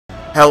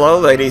Hello,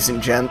 ladies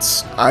and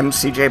gents. I'm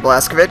CJ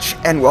Blaskovich,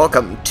 and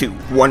welcome to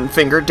One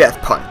Finger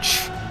Death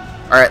Punch.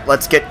 Alright,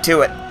 let's get to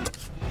it.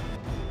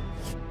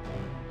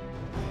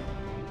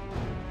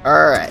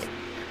 Alright.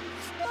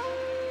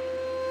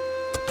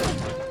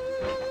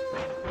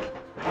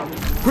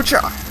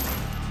 Hoocha!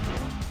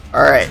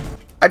 Alright,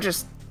 I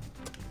just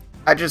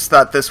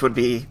thought this would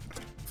be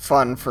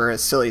fun for a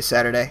silly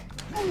Saturday.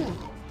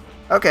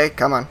 Okay,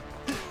 come on.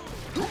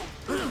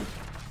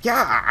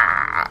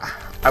 Yeah!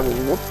 I will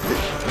whoop it.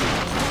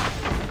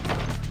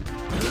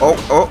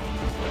 Oh.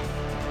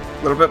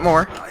 A little bit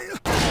more.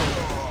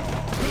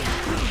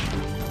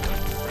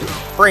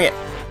 Bring it.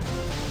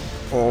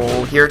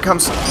 Oh, here it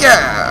comes.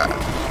 Yeah!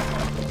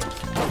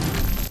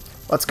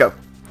 Let's go.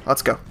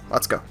 Let's go.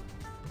 Let's go.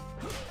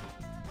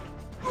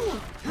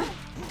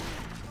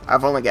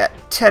 I've only got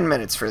 10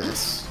 minutes for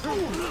this.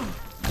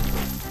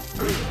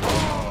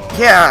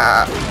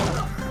 Yeah!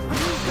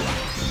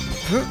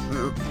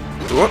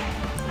 Whoop.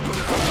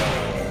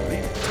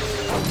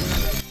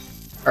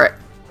 Alright.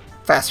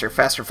 Faster,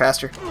 faster,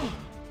 faster.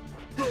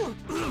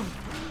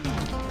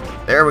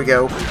 There we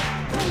go.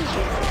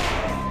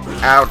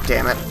 Ow,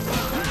 damn it.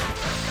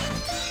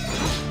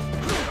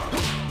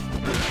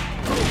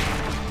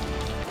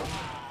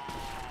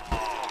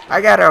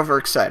 I got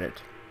overexcited.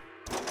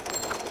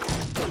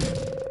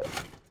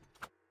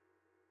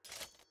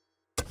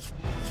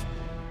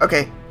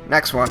 Okay,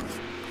 next one.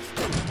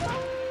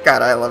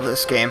 God, I love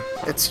this game.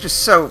 It's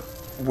just so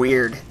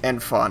weird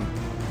and fun.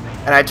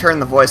 And I turn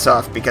the voice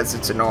off because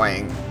it's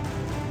annoying.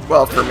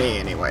 Well, for me,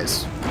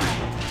 anyways.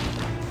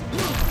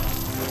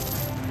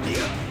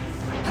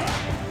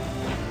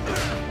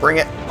 Bring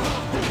it.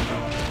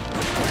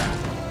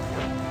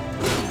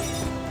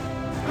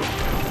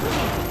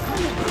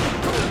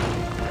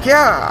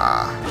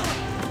 Yeah!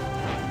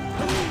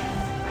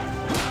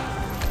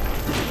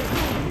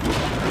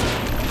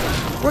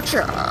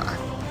 Whatcha?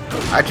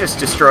 I just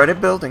destroyed a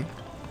building.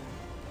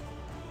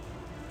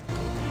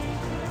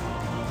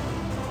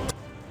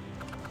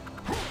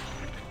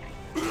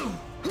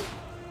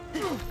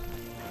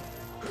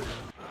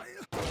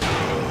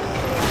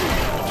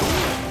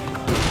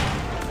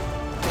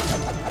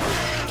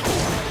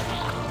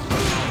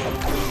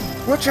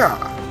 Whatcha?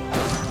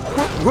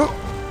 Whoop.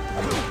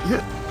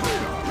 Yeah.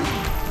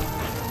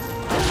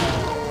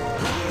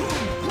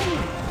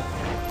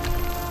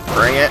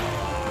 Bring it.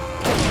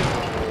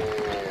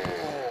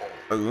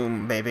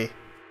 Boom, baby.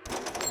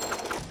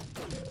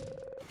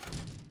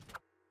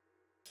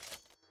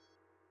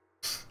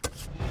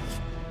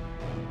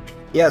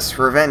 Yes,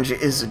 revenge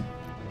is a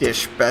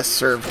dish best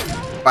served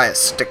by a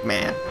stick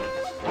man.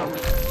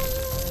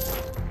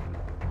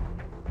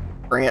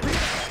 Bring it.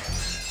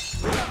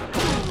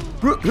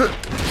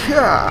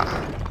 Yeah.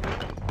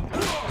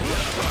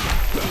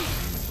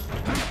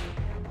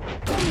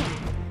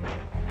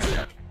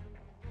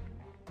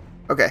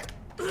 Okay.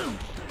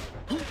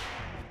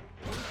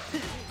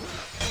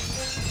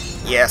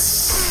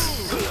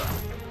 Yes.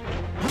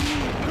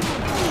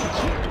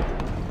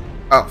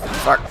 Oh,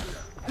 fuck.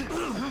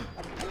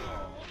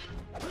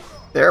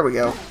 There we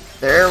go.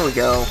 There we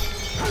go.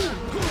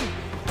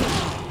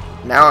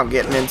 Now I'm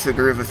getting into the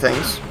groove of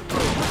things.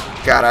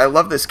 God, I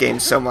love this game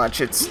so much.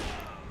 It's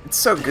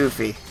so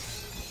goofy.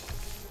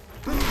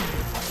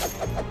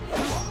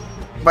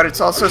 But it's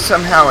also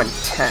somehow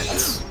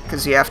intense,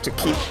 because you have to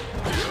keep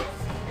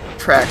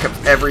track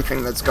of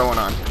everything that's going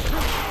on.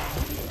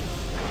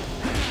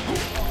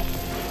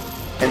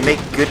 And make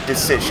good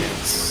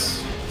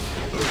decisions.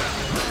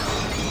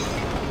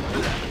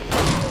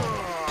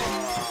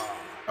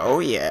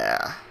 Oh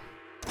yeah.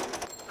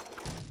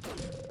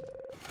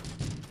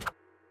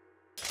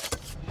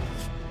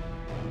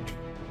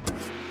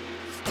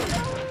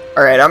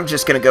 Alright, I'm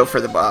just gonna go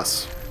for the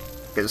boss.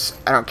 Because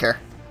I don't care.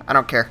 I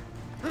don't care.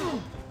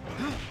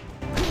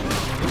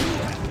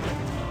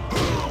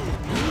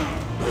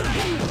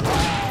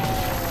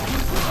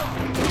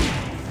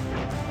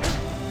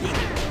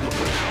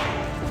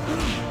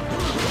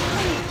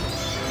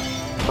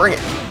 Bring it.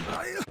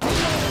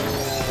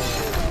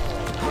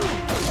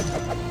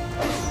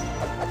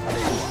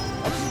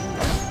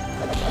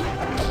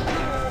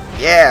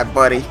 Yeah,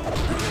 buddy.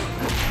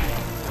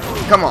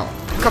 Come on.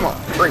 Come on.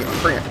 Bring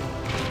it. Bring it.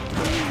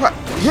 What?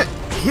 Yeah.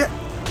 Yeah.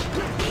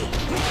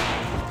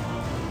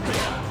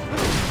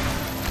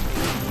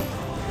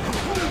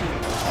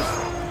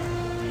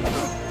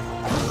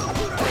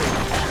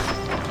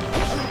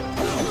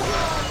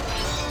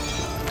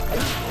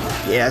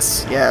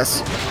 Yes.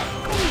 Yes.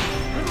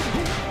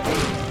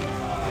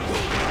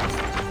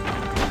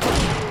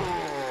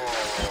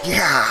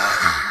 Yeah.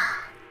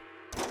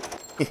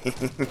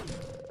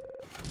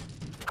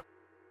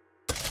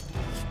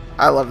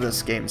 I love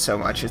this game so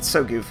much. It's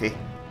so goofy.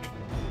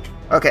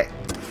 Okay.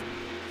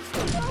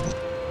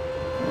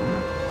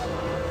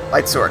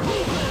 Light sword.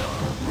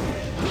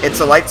 It's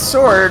a light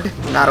sword,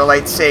 not a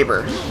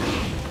lightsaber.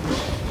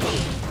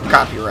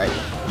 Copyright.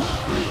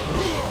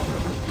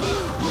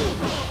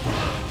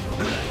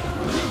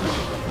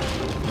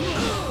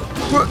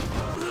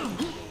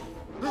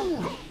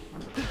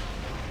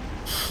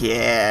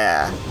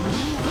 Yeah.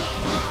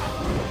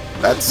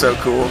 That's so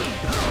cool.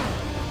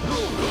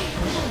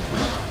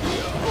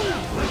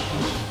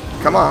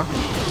 Come on.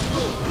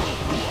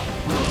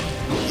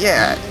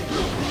 Yeah.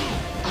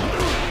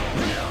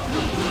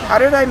 How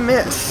did I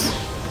miss?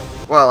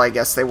 Well, I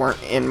guess they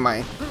weren't in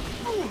my...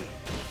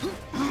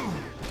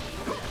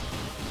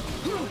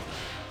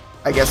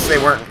 I guess they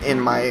weren't in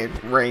my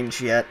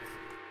range yet.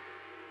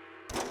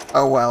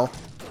 Oh well.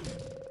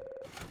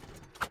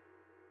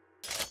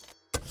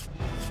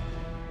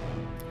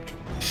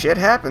 Shit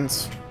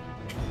happens.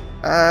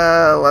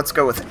 Let's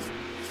go with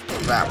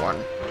that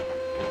one.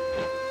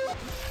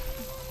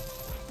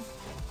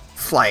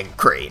 Flying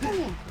crane.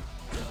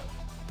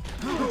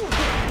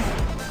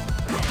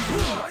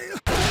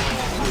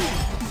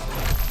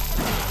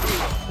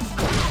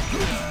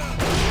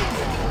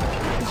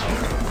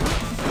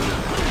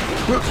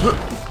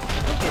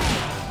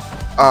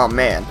 Oh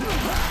man.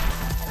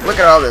 Look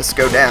at all this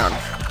go down.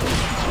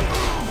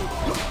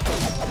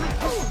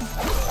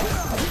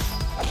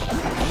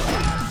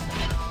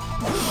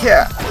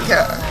 Yeah,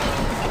 yeah.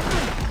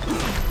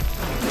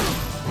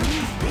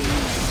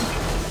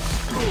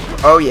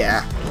 Oh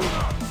yeah.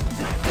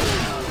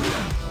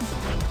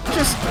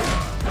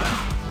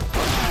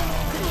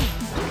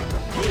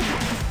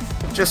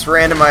 Just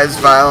randomized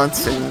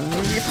violence and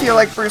you feel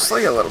like Bruce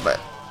Lee a little bit.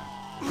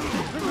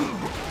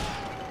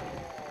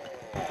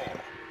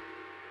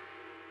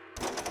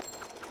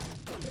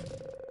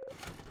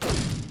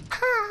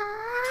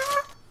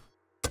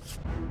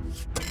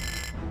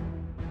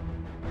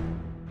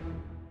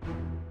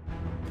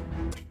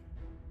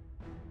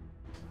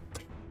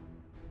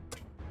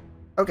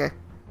 Okay.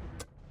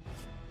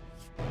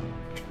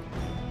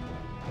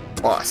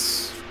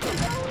 Boss.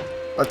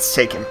 Let's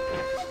take him.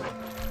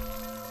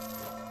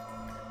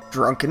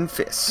 Drunken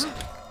Fist.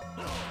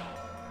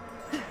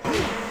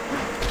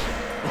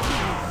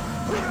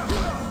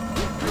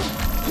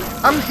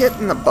 I'm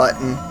hitting the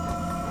button.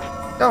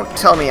 Don't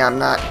tell me I'm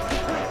not.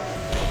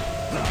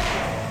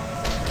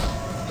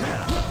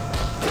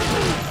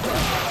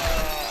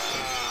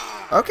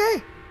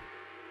 Okay.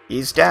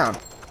 He's down.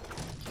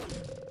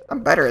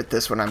 I'm better at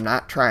this when I'm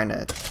not trying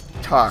to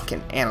talk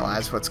and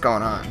analyze what's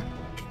going on.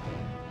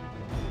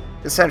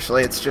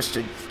 Essentially, it's just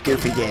a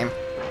goofy game.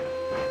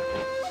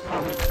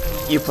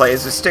 You play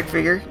as a stick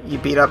figure, you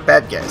beat up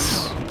bad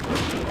guys.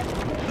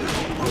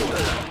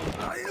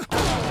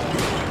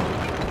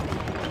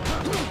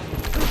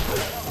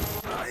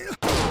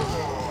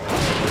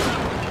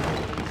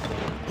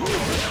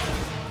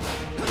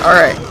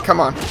 Alright, come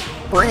on.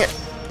 Bring it.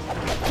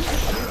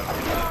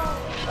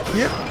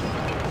 Yep.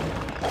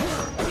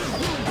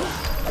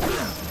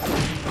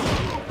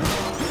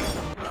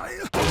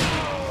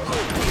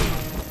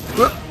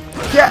 Whoop.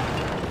 Yeah.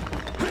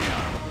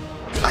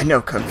 I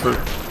know Kung Fu.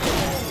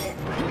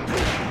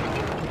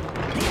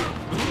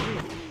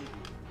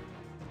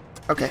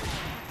 Okay.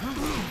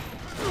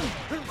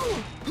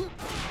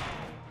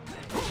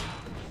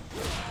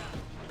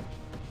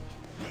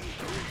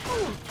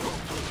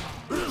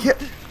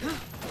 Yep.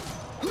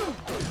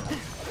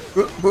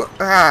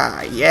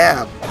 Ah,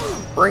 yeah.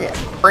 Bring it.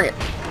 Bring it.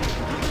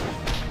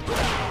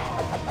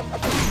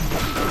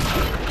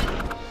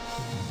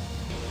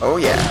 Oh,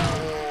 yeah.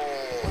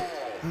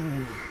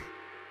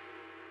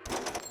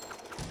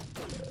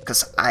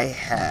 Because I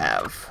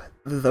have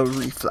the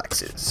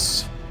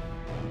reflexes.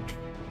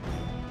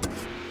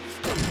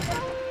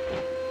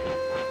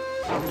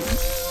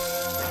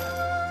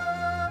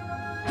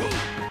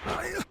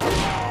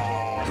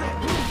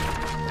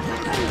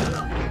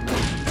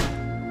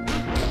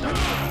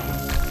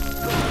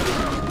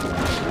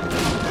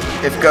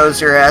 If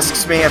Gozer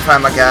asks me if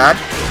I'm a god,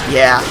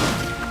 yeah.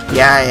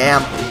 Yeah, I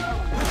am.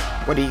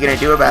 What are you gonna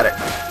do about it?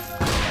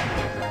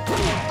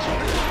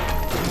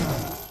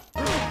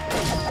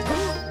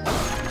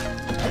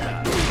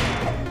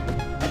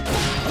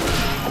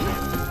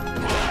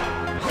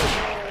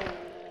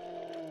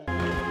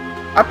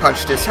 I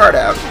punched his heart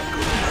out.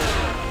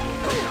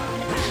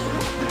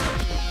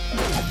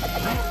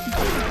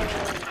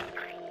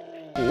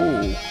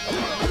 Ooh.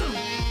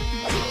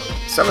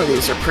 Some of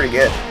these are pretty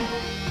good.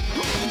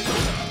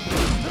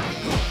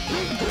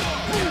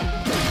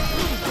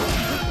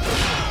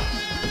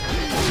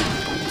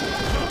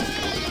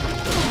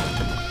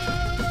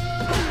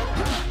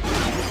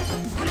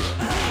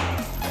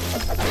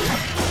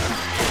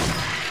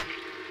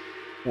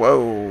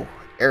 Whoa.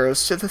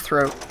 Arrows to the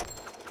throat.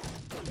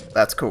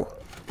 That's cool.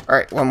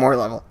 Alright, one more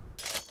level.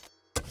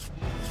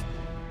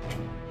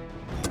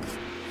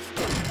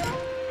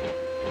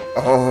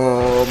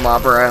 Oh,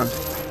 mob around.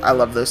 I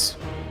love this.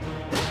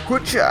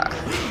 Whoocha!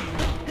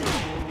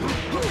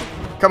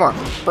 Come on,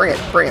 bring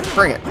it, bring it,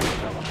 bring it.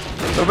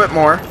 A little bit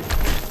more.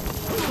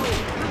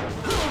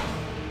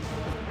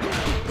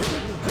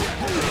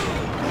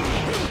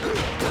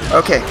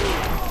 Okay,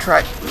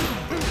 try.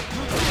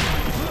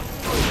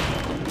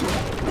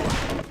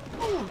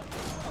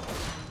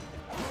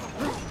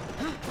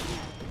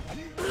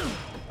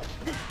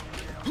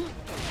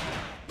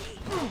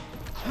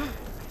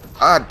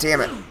 Ah, damn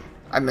it.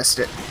 I missed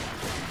it.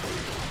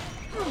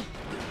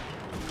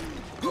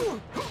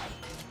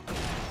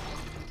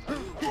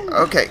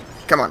 Okay,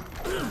 come on.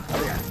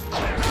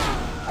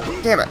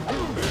 Damn it.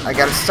 I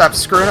gotta stop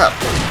screwing up.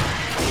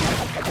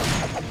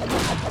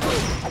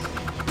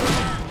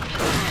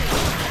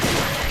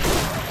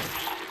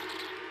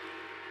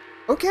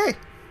 Okay.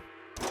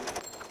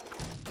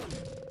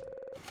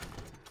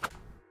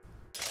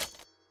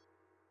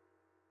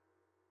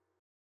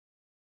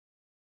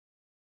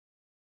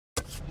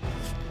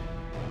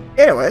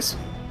 Anyways,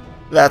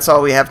 that's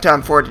all we have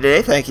time for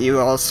today. Thank you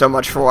all so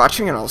much for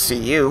watching, and I'll see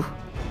you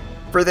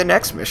for the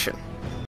next mission.